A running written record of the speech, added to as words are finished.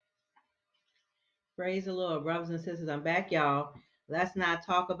Praise the Lord, brothers and sisters. I'm back, y'all. Let's not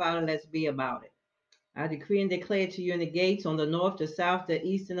talk about it. Let's be about it. I decree and declare to you in the gates on the north, the south, the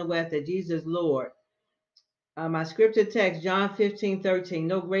east, and the west that Jesus is Lord. My scripture text, John 15:13.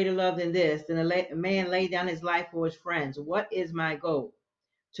 No greater love than this, than a man lay down his life for his friends. What is my goal?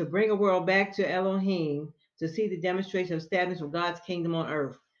 To bring a world back to Elohim, to see the demonstration of establishment of God's kingdom on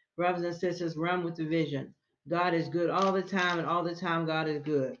earth. Brothers and sisters, run with the vision. God is good all the time, and all the time God is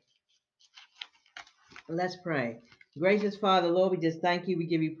good. Let's pray. Gracious Father, Lord, we just thank you. We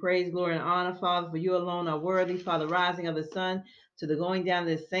give you praise, glory, and honor, Father, for you alone are worthy, Father, rising of the sun to the going down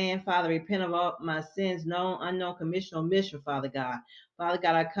of the sand. Father, repent of all my sins, known, unknown, commission, omission, Father God. Father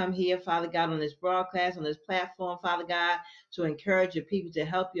God, I come here, Father God, on this broadcast, on this platform, Father God, to encourage your people, to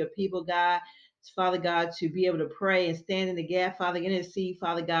help your people, God. Father God, to be able to pray and stand in the gap, Father, intercede,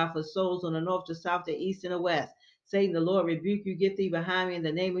 Father God, for souls on the north, the south, the east, and the west. Satan, the Lord, rebuke you, get thee behind me in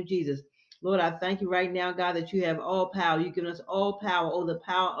the name of Jesus. Lord, I thank you right now, God, that you have all power. You've given us all power over the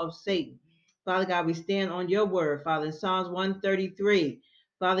power of Satan. Father God, we stand on your word, Father, in Psalms 133.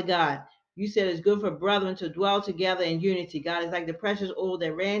 Father God, you said it's good for brethren to dwell together in unity. God, it's like the precious oil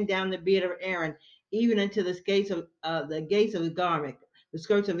that ran down the beard of Aaron, even into the gates of his garment, the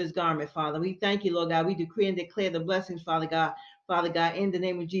skirts of his garment, Father. We thank you, Lord God. We decree and declare the blessings, Father God. Father God, in the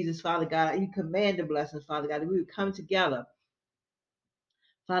name of Jesus, Father God, you command the blessings, Father God, that we would come together.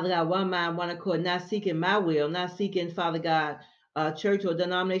 Father God, one mind, one accord, not seeking my will, not seeking, Father God, church or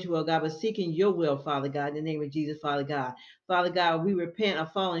denomination will, God, but seeking your will, Father God, in the name of Jesus, Father God. Father God, we repent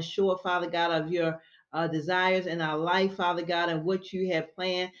of falling short, Father God, of your desires in our life, Father God, and what you have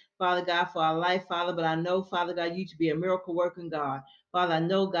planned, Father God, for our life, Father. But I know, Father God, you to be a miracle working God. Father, I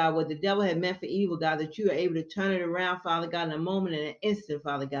know, God, what the devil had meant for evil, God, that you are able to turn it around, Father God, in a moment, in an instant,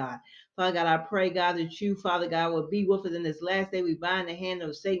 Father God. Father God, I pray, God, that you, Father God, will be with us in this last day. We bind the hand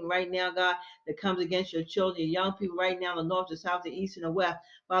of Satan right now, God, that comes against your children, your young people right now, the north, the south, the east, and the west.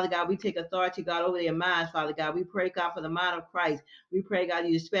 Father God, we take authority, God, over their minds, Father God. We pray, God, for the mind of Christ. We pray, God,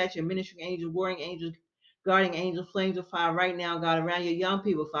 you dispatch your ministering angels, warring angels, guarding angels, flames of fire right now, God, around your young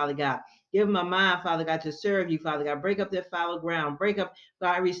people, Father God. Give them a mind, Father God, to serve you, Father God. Break up their fallow ground. Break up,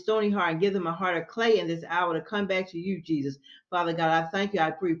 God, every stony heart and give them a heart of clay in this hour to come back to you, Jesus. Father God, I thank you.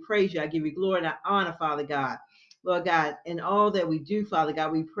 I praise you. I give you glory and honor, Father God. Lord God, in all that we do, Father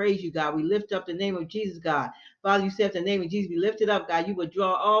God, we praise you, God. We lift up the name of Jesus, God. Father, you said if the name of Jesus be lifted up, God, you would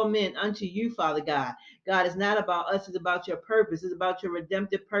draw all men unto you, Father God. God, it's not about us. It's about your purpose. It's about your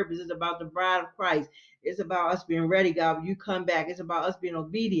redemptive purpose. It's about the bride of Christ. It's about us being ready, God, when you come back. It's about us being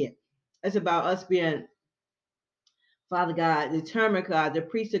obedient. It's about us being, Father God, determined, God, to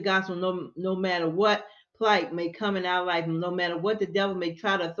preach the gospel no matter what plight may come in our life, no matter what the devil may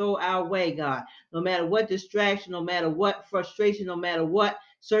try to throw our way, God, no matter what distraction, no matter what frustration, no matter what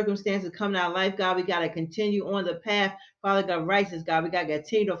circumstances come in our life, God, we got to continue on the path, Father God, righteous, God. We got to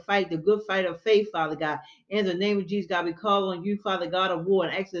continue to fight the good fight of faith, Father God. In the name of Jesus, God, we call on you, Father God of war,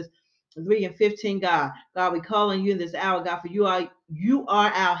 in Exodus 3:15, God. God, we call on you in this hour, God, for you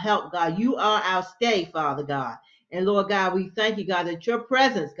are our help, God. You are our stay, Father God. And Lord God, we thank you, God, that your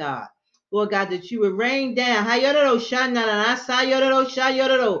presence, God, Lord God, that you would rain down. Hayororo shanana sayororo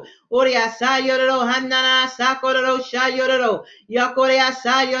shayororo. Oria sayororo hanana sakororo shayororo. Yakoria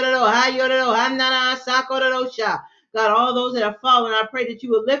sayororo hayororo hanana sakororo sha. God, all those that are fallen, I pray that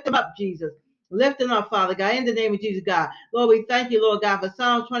you will lift them up, Jesus. Lift them up, Father God, in the name of Jesus, God. Lord, we thank you, Lord God, for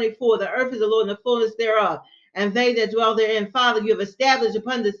Psalm 24. The earth is the Lord and the fullness thereof, and they that dwell therein. Father, you have established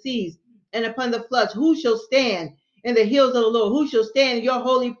upon the seas and upon the floods. Who shall stand in the hills of the Lord? Who shall stand in your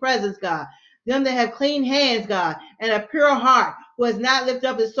holy presence, God? Them that have clean hands, God, and a pure heart, who has not lifted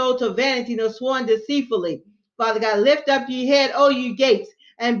up his soul to vanity, nor sworn deceitfully. Father God, lift up ye head, O ye gates,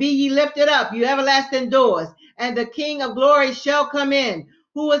 and be ye lifted up, you everlasting doors, and the King of glory shall come in.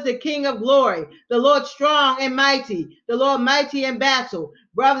 Who is the King of glory? The Lord strong and mighty, the Lord mighty in battle.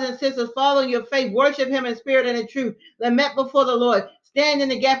 Brothers and sisters, follow your faith, worship him in spirit and in truth. Lament before the Lord. Stand in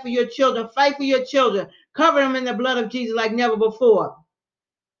the gap for your children. Fight for your children. Cover them in the blood of Jesus like never before.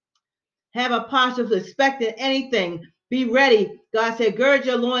 Have a posture of expecting anything. Be ready. God said, gird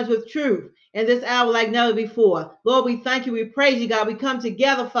your loins with truth in this hour like never before. Lord, we thank you. We praise you, God. We come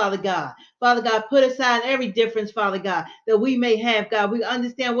together, Father God. Father God, put aside every difference, Father God, that we may have, God. We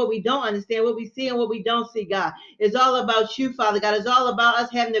understand what we don't understand, what we see and what we don't see, God. It's all about you, Father God. It's all about us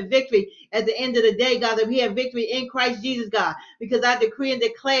having the victory at the end of the day, God, that we have victory in Christ Jesus, God, because I decree and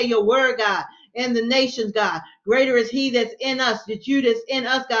declare your word, God, in the nations, God. Greater is he that's in us, that you that's in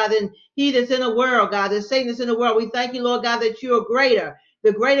us, God, than he that's in the world, God, that Satan that's in the world. We thank you, Lord God, that you are greater.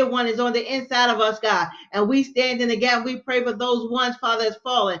 The greater one is on the inside of us, God. And we stand in the gap. We pray for those ones, Father, that's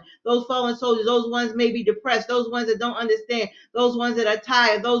fallen. Those fallen soldiers, those ones may be depressed, those ones that don't understand, those ones that are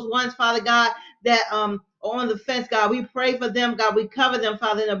tired, those ones, Father God, that are on the fence, God. We pray for them, God. We cover them,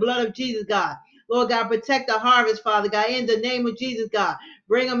 Father, in the blood of Jesus, God. Lord God, protect the harvest, Father God, in the name of Jesus, God.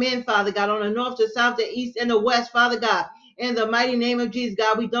 Bring them in, Father God, on the north, the south, the east, and the west, Father God. In the mighty name of Jesus,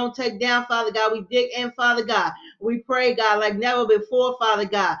 God, we don't take down, Father God. We dig in, Father God. We pray, God, like never before, Father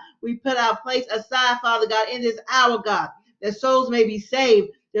God. We put our place aside, Father God, in this hour, God, that souls may be saved,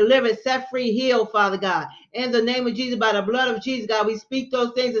 delivered, set free, healed, Father God. In the name of Jesus, by the blood of Jesus, God, we speak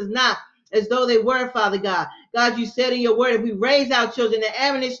those things as not as though they were, Father God. God, you said in your word, if we raise our children in the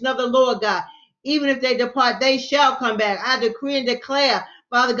admonition of the Lord, God, even if they depart, they shall come back. I decree and declare,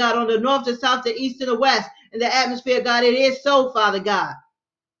 Father God, on the north, the south, the east, and the west, in the atmosphere, God, it is so, Father God.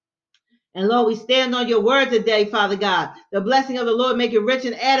 And Lord, we stand on your word today, Father God. The blessing of the Lord make you rich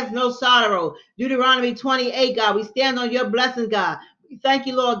and addeth no sorrow. Deuteronomy 28, God. We stand on your blessings, God. We thank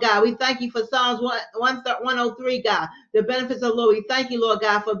you, Lord God. We thank you for Psalms 103, God. The benefits of the Lord. We thank you, Lord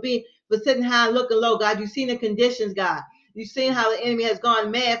God, for sitting high and looking low, God. You've seen the conditions, God. You've seen how the enemy has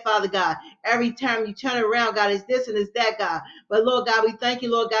gone mad, Father God. Every time you turn around, God, it's this and it's that, God. But Lord God, we thank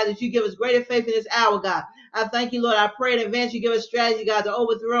you, Lord God, that you give us greater faith in this hour, God. I thank you, Lord. I pray in advance you give us strategy, God, to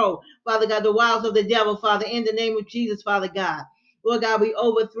overthrow, Father God, the wiles of the devil, Father, in the name of Jesus, Father God. Lord God, we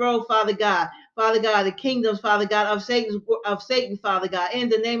overthrow, Father God, the kingdoms, Father God, of Satan, Father God, in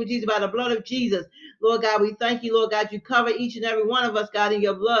the name of Jesus, by the blood of Jesus. Lord God, we thank you, Lord God, you cover each and every one of us, God, in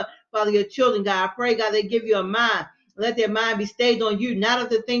your blood, Father, your children, God. I pray, God, they give you a mind. Let their mind be stayed on you, not of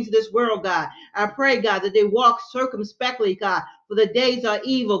the things of this world, God. I pray, God, that they walk circumspectly, God, for the days are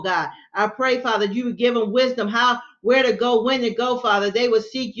evil, God. I pray, Father, you would give them wisdom, where to go, when to go, Father. They would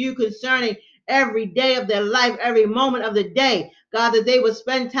seek you concerning every day of their life, every moment of the day. God, that they would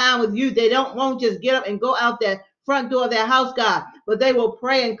spend time with you. They won't just get up and go out that front door of their house, God, but they will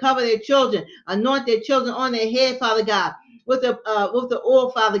pray and cover their children, anoint their children on their head, Father God, with the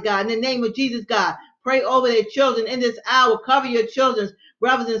oil, Father God, in the name of Jesus, God. Pray over their children in this hour. Cover your children's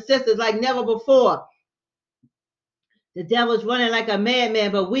brothers and sisters like never before. The devil's running like a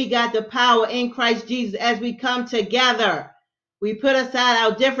madman, but we got the power in Christ Jesus as we come together. We put aside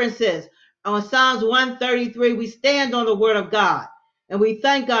our differences. On Psalms 133, we stand on the word of God. And we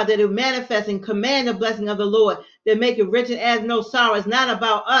thank God that it manifests and command the blessing of the Lord that make it rich and adds no sorrow. It's not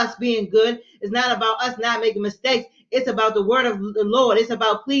about us being good. It's not about us not making mistakes. It's about the word of the Lord. It's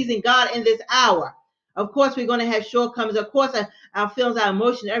about pleasing God in this hour. Of course, we're going to have shortcomings. Of course, our feelings, our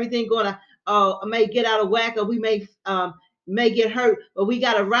emotions, everything going to may get out of whack, or we may get hurt, but we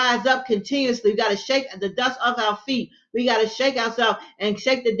got to rise up continuously. We got to shake the dust off our feet. We got to shake ourselves and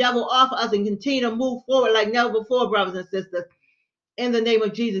shake the devil off of us and continue to move forward like never before, brothers and sisters. In the name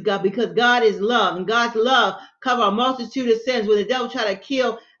of Jesus, God, because God is love, and God's love cover a multitude of sins. When the devil try to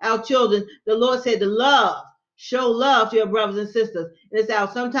kill our children, the Lord said to love, show love to your brothers and sisters. And it's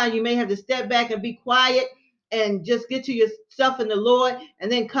out. Sometimes you may have to step back and be quiet and just get to yourself in the Lord,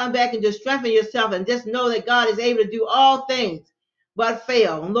 and then come back and just strengthen yourself and just know that God is able to do all things but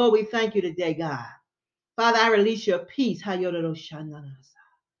fail. And Lord, we thank you today, God. Father, I release your peace.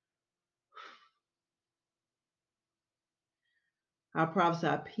 I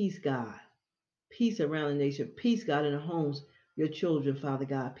prophesy peace, God. Peace around the nation. Peace, God, in the homes, your children, Father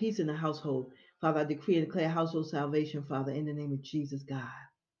God. Peace in the household. Father, I decree and declare household salvation, Father, in the name of Jesus, God.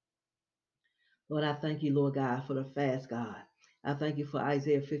 Lord, I thank you, Lord God, for the fast, God. I thank you for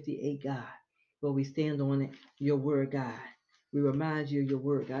Isaiah 58, God. Lord, we stand on it, your word, God. We remind you of your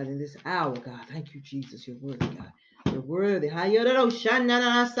word, God, in this hour, God. Thank you, Jesus, your word, God. You're worthy. Father,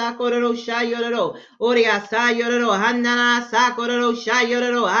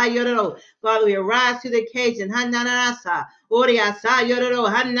 we arise to the occasion.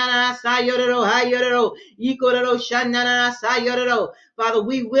 Father,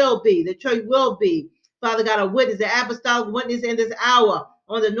 we will be, the church will be, Father God, a witness, the apostolic witness in this hour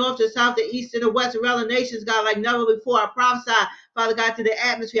on the north, the south, the east, and the west, around the nations, God, like never before. I prophesy, Father God, to the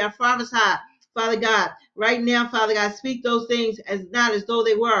atmosphere. I prophesy, Father God, right now, Father God, speak those things as not as though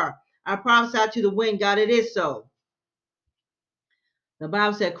they were. I prophesy to the wind, God, it is so. The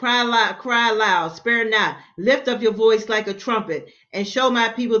Bible said, cry loud, spare not. Lift up your voice like a trumpet, and show my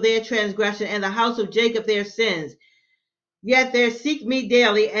people their transgression, and the house of Jacob their sins. Yet they seek me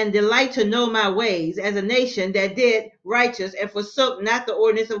daily, and delight to know my ways, as a nation that did righteous, and forsook not the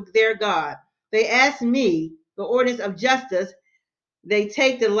ordinance of their God. They ask me the ordinance of justice. They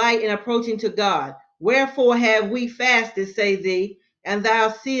take delight in approaching to God. Wherefore have we fasted, say thee, and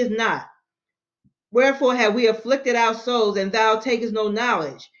thou seest not? Wherefore have we afflicted our souls, and thou takest no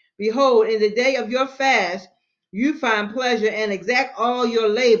knowledge? Behold, in the day of your fast, you find pleasure and exact all your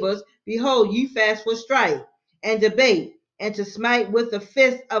labors. Behold, you fast for strife and debate, and to smite with the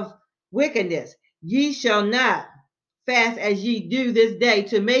fist of wickedness. Ye shall not fast as ye do this day,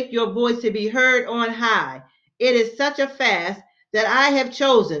 to make your voice to be heard on high. It is such a fast that I have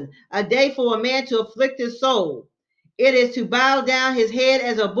chosen, a day for a man to afflict his soul. It is to bow down his head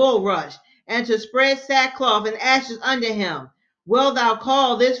as a bulrush, and to spread sackcloth and ashes under him. Wilt thou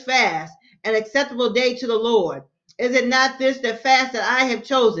call this fast an acceptable day to the Lord? Is it not this the fast that I have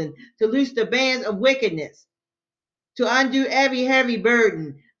chosen, to loose the bands of wickedness, to undo every heavy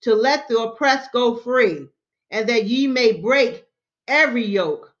burden, to let the oppressed go free, and that ye may break every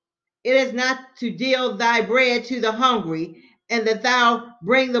yoke? It is not to deal thy bread to the hungry, and that thou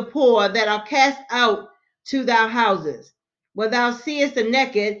bring the poor that are cast out to thy houses. When thou seest the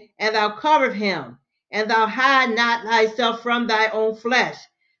naked, and thou cover him, and thou hide not thyself from thy own flesh,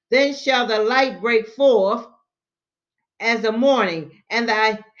 then shall the light break forth as the morning, and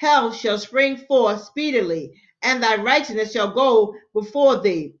thy health shall spring forth speedily, and thy righteousness shall go before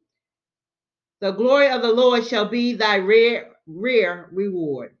thee. The glory of the Lord shall be thy rear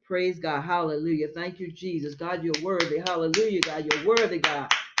reward. Praise God. Hallelujah. Thank you, Jesus. God, you're worthy. Hallelujah, God. You're worthy, God.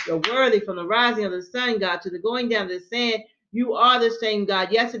 You're worthy from the rising of the sun, God, to the going down of the sand. You are the same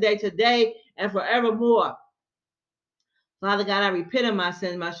God, yesterday, today, and forevermore. Father God, I repent of my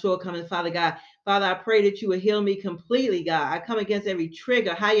sins, my shortcomings, Father God. Father, I pray that you will heal me completely, God. I come against every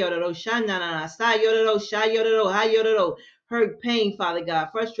trigger, hurt, pain, Father God,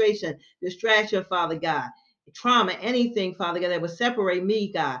 frustration, distraction, Father God, trauma, anything, Father God, that would separate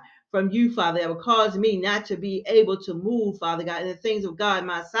me, God, from you, Father, that would cause me not to be able to move, Father God, in the things of God,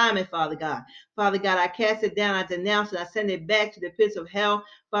 my assignment, Father God. Father God, I cast it down, I denounce it, I send it back to the pits of hell,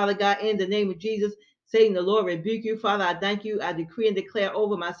 Father God, in the name of Jesus. Satan, the Lord rebuke you. Father, I thank you. I decree and declare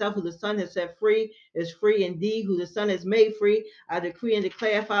over myself who the Son has set free is free indeed. Who the Son has made free. I decree and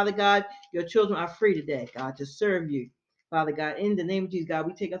declare, Father God, your children are free today, God, to serve you. Father God, in the name of Jesus, God,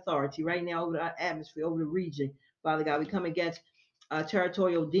 we take authority right now over our atmosphere, over the region. Father God, we come against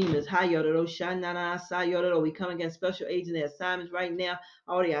territorial demons. We come against special agent assignments right now.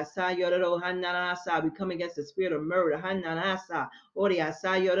 We come against the spirit of murder.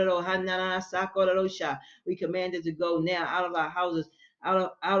 We command it to go now out of our houses,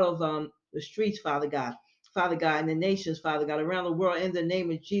 out of the streets, Father God. Father God, in the nations, Father God, around the world, in the name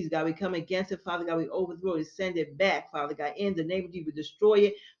of Jesus, God, we come against it, Father God, we overthrow it, send it back, Father God, in the name of Jesus, we destroy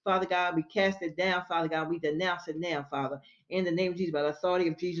it, Father God, we cast it down, Father God, we denounce it now, Father, in the name of Jesus, by the authority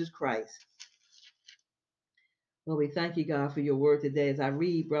of Jesus Christ. Lord, we thank you, God, for your word today. As I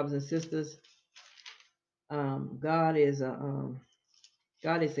read, brothers and sisters, God is a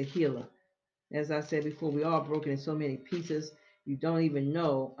healer. As I said before, we are broken in so many pieces. You don't even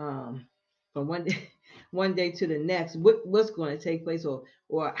know from one day, one day to the next what's going to take place, or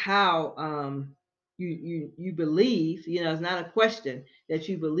how you believe. You know, it's not a question that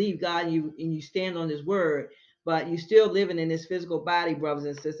you believe God and you stand on His word, but you still living in this physical body, brothers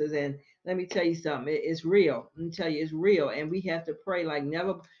and sisters. And let me tell you something. It's real. Let me tell you, it's real, and we have to pray like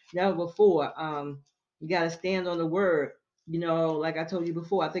never before. You got to stand on the word. You know, like I told you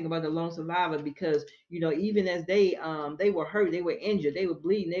before, I think about the lone survivor, because even as they were hurt, they were injured, they were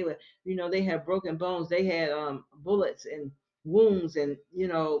bleeding, they were, they had broken bones, they had bullets and wounds, and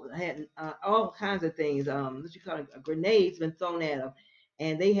had all kinds of things, what you call it, grenades been thrown at them,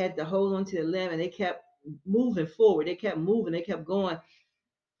 and they had to hold on to the limb, and they kept moving forward, they kept moving, they kept going,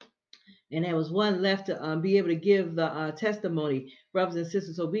 and there was one left to be able to give the testimony, brothers and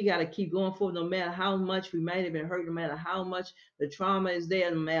sisters. So we got to keep going forward, no matter how much we might have been hurt, no matter how much the trauma is there,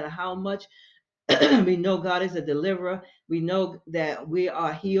 no matter how much we know God is a deliverer. We know that we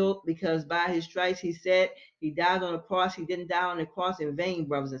are healed, because by His stripes, He said, He died on the cross. He didn't die on the cross in vain,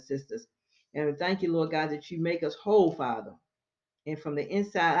 brothers and sisters. And we thank you, Lord God, that you make us whole, Father. And from the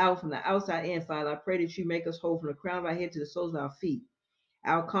inside out, from the outside in, Father, I pray that you make us whole from the crown of our head to the soles of our feet.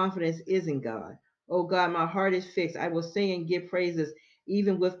 Our confidence is in God. Oh God, my heart is fixed. I will sing and give praises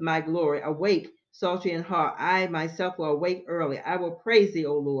even with my glory. Awake, sultry in heart. I myself will awake early. I will praise thee,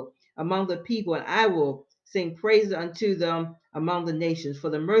 O Lord, among the people, and I will sing praises unto them among the nations.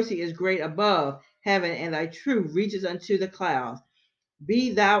 For the mercy is great above heaven, and thy truth reaches unto the clouds. Be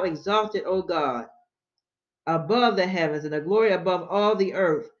thou exalted, O God, above the heavens, and the glory above all the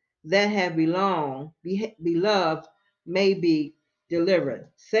earth, that have beloved may be delivered.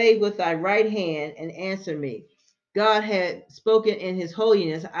 Save with thy right hand and answer me. God had spoken in his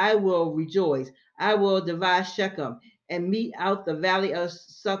holiness. I will rejoice. I will divide Shechem and mete out the valley of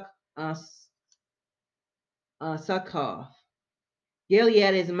Succoth.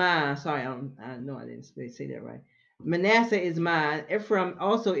 Gilead is mine. Sorry, I know I didn't say that right. Manasseh is mine. Ephraim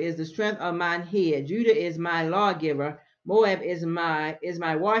also is the strength of mine head. Judah is my lawgiver. Moab is my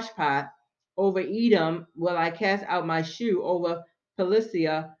washpot. Over Edom will I cast out my shoe. Over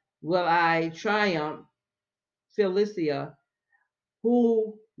Philistia will I triumph. Philistia,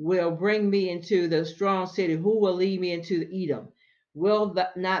 who will bring me into the strong city? Who will lead me into Edom? Will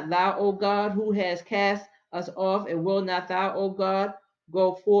not thou, O God, who has cast us off, and will not thou, O God,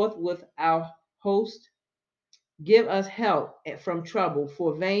 go forth with our host? Give us help from trouble,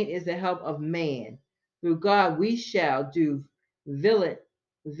 for vain is the help of man. Through God we shall do valiantly,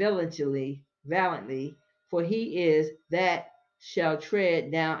 for he is that shall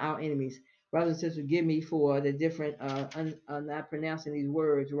tread down our enemies. Brothers and sisters, forgive me for the different not pronouncing these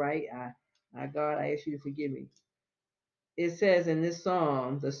words right. God, I ask you to forgive me. It says in this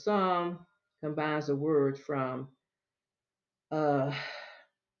psalm, the psalm combines the words from uh,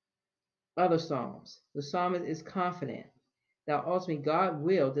 other psalms. The psalmist is confident that ultimately God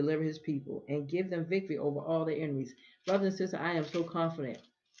will deliver his people and give them victory over all their enemies. Brothers and sisters, I am so confident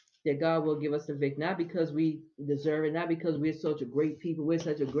that God will give us the victory, not because we deserve it, not because we're such a great people, we're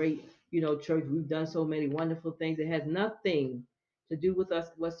such a great, church. We've done so many wonderful things. It has nothing to do with us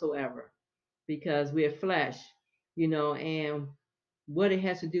whatsoever because we're flesh, and what it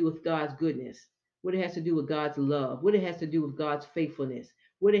has to do with God's goodness, what it has to do with God's love, what it has to do with God's faithfulness,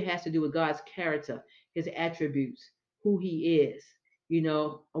 what it has to do with God's character, his attributes, who he is,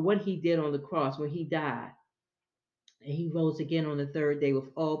 what he did on the cross when he died. And he rose again on the third day with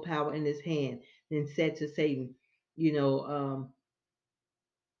all power in his hand, and said to Satan, you know, um,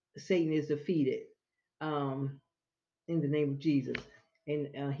 Satan is defeated um, in the name of Jesus.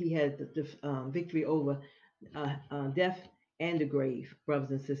 And he had the victory over death and the grave,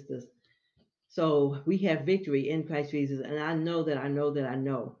 brothers and sisters. So we have victory in Christ Jesus. And I know that I know that I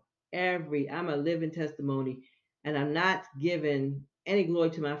know. I'm a living testimony, and I'm not giving any glory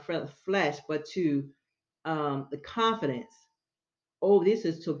to my flesh, but to the confidence. Oh, this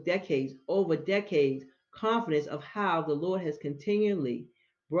has took decades, over decades, confidence of how the Lord has continually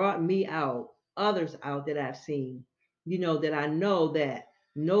brought me out, others out that I've seen. That I know that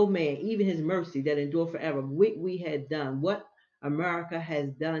no man, even his mercy that endure forever, what we had done, what America has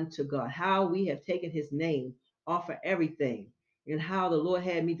done to God, how we have taken his name off of everything, and how the Lord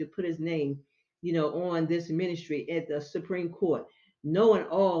had me to put his name, on this ministry at the Supreme Court. Knowing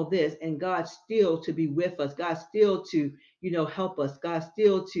all this, and God still to be with us, God still to help us. God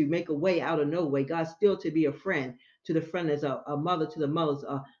still to make a way out of no way. God still to be a friend to the friendless, a mother to the mothers,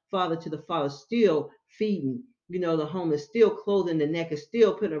 a father to the father, still feeding, the homeless, still clothing the naked,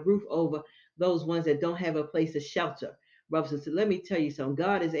 still putting a roof over those ones that don't have a place to shelter. Brothers and sisters, let me tell you something.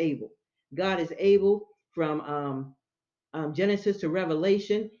 God is able. God is able from Genesis to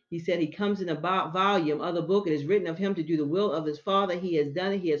Revelation. He said he comes in a volume of the book. It is written of him to do the will of his Father. He has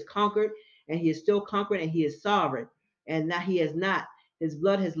done it. He has conquered, and he is still conquering, and he is sovereign. And now he has not. His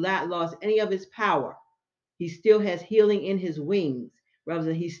blood has not lost any of its power. He still has healing in his wings.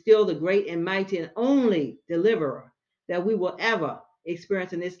 Brothers, he's still the great and mighty and only deliverer that we will ever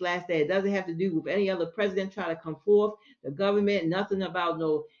experience in this last day. It doesn't have to do with any other president trying to come forth, the government, nothing about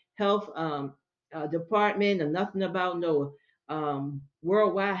no health department, or nothing about no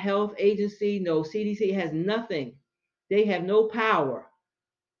worldwide health agency, no CDC. It has nothing. They have no power.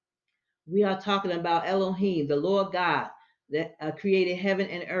 We are talking about Elohim, the Lord God that created heaven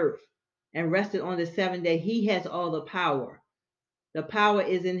and earth and rested on the seventh day. He has all the power. The power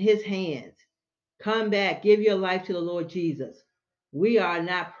is in his hands. Come back, give your life to the Lord Jesus. We are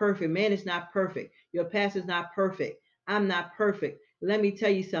not perfect. Man is not perfect. Your pastor is not perfect. I'm not perfect. Let me tell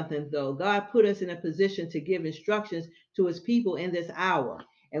you something though. God put us in a position to give instructions to his people in this hour.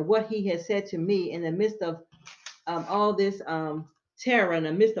 And what he has said to me in the midst of all this terror, in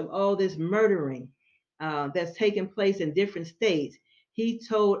the midst of all this murdering that's taking place in different states, he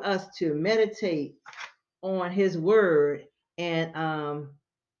told us to meditate on his word. And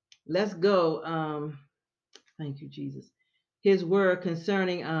let's go. Thank you, Jesus. His word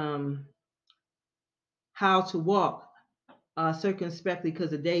concerning how to walk circumspectly,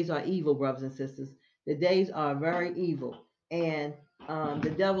 because the days are evil, brothers and sisters. The days are very evil, and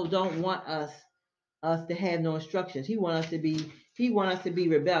the devil don't want us to have no instructions. He want us to be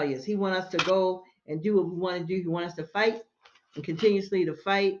rebellious. He want us to go and do what we want to do. He want us to fight and continuously to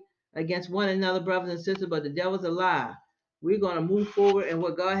fight against one another, brothers and sisters. But the devil's a lie. We're going to move forward in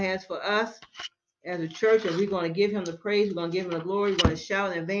what God has for us as a church, and we're going to give him the praise. We're going to give him the glory. We're going to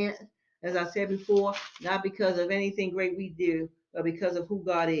shout in advance, as I said before, not because of anything great we do, but because of who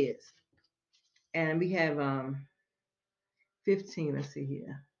God is. And we have 15. Let's see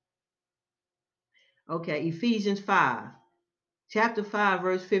here. Okay, Ephesians 5, chapter 5,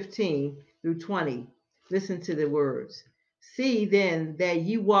 verse 15 through 20. Listen to the words. See then that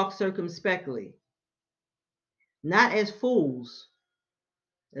you walk circumspectly, not as fools.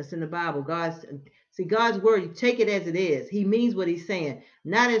 That's in the Bible. God's word, you take it as it is. He means what he's saying.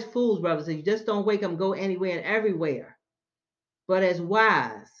 Not as fools, brothers. So you just don't wake up and go anywhere and everywhere, but as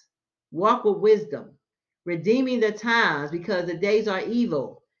wise. Walk with wisdom, redeeming the times because the days are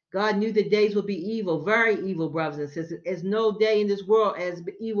evil. God knew the days would be evil, very evil, brothers and sisters. There's no day in this world as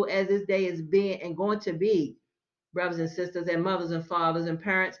evil as this day is being and going to be, brothers and sisters, and mothers and fathers and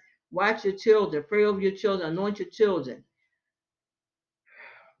parents. Watch your children, pray over your children, anoint your children.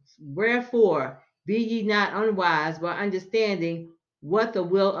 Wherefore, be ye not unwise, but understanding what the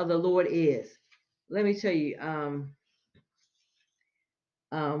will of the Lord is. Let me tell you,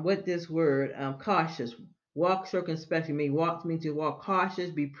 what this word, cautious, walk circumspectly, means to walk cautious,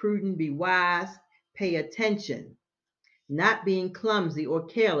 be prudent, be wise, pay attention, not being clumsy or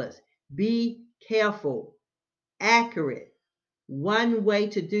careless. Be careful, accurate. One way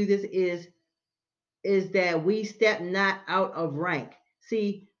to do this is that we step not out of rank.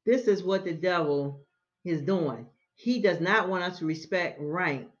 See, this is what the devil is doing. He does not want us to respect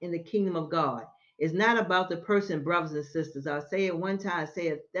rank in the kingdom of God. It's not about the person, brothers and sisters. I'll say it one time, I say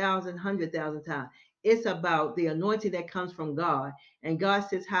it 1,000, 100,000 times. It's about the anointing that comes from God. And God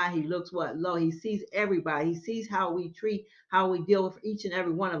sits high, he looks what? Low. He sees everybody. He sees how we treat, how we deal with each and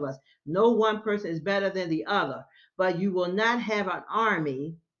every one of us. No one person is better than the other. But you will not have an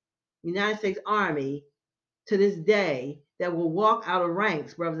army, United States Army, to this day that will walk out of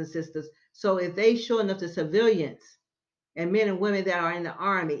ranks, brothers and sisters. So if they show enough to civilians and men and women that are in the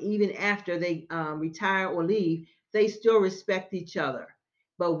army, even after they retire or leave, they still respect each other.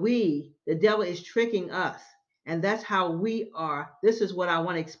 But the devil is tricking us. And that's how we are. This is what I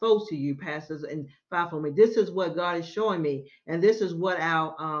want to expose to you, pastors and fivefold me. This is what God is showing me. And this is what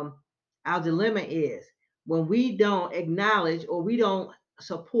our dilemma is. When we don't acknowledge or we don't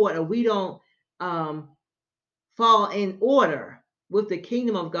support or we don't fall in order with the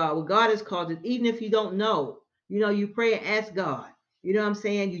kingdom of God, what God has called it, even if you don't know, you pray and ask God. You know what I'm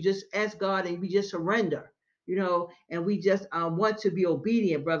saying? You just ask God and we just surrender, and we just want to be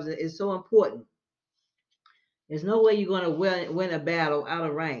obedient, brothers. It's so important. There's no way you're going to win a battle out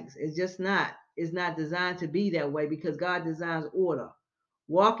of ranks. It's just not. It's not designed to be that way because God designs order.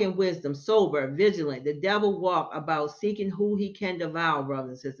 Walk in wisdom, sober, vigilant. The devil walk about seeking who he can devour, brothers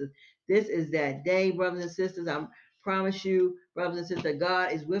and sisters. This is that day, brothers and sisters. I promise you, brothers and sisters,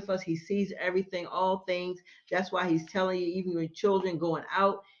 God is with us. He sees everything, all things. That's why he's telling you, even with children going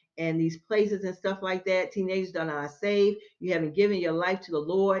out and these places and stuff like that, teenagers that are not saved, you haven't given your life to the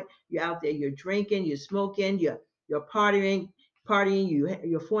Lord. You're out there, you're drinking, you're smoking, you're partying,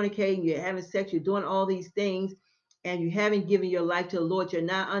 you're fornicating, you're having sex, you're doing all these things and you haven't given your life to the Lord, you're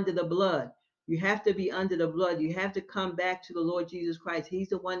not under the blood. You have to be under the blood. You have to come back to the Lord Jesus Christ. He's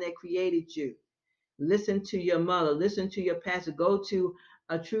the one that created you. Listen to your mother. Listen to your pastor. Go to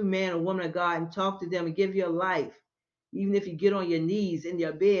a true man or woman of God and talk to them and give your life. Even if you get on your knees in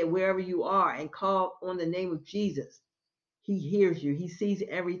your bed, wherever you are, and call on the name of Jesus. He hears you. He sees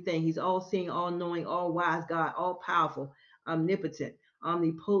everything. He's all seeing, all knowing, all wise God, all powerful, omnipotent,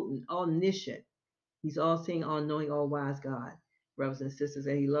 omnipotent, omniscient. He's all seeing, all knowing, all wise God, brothers and sisters,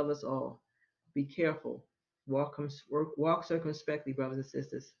 and he loves us all. Be careful. Walk circumspectly, brothers and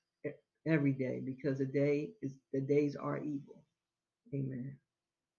sisters, every day, because the days are evil. Amen.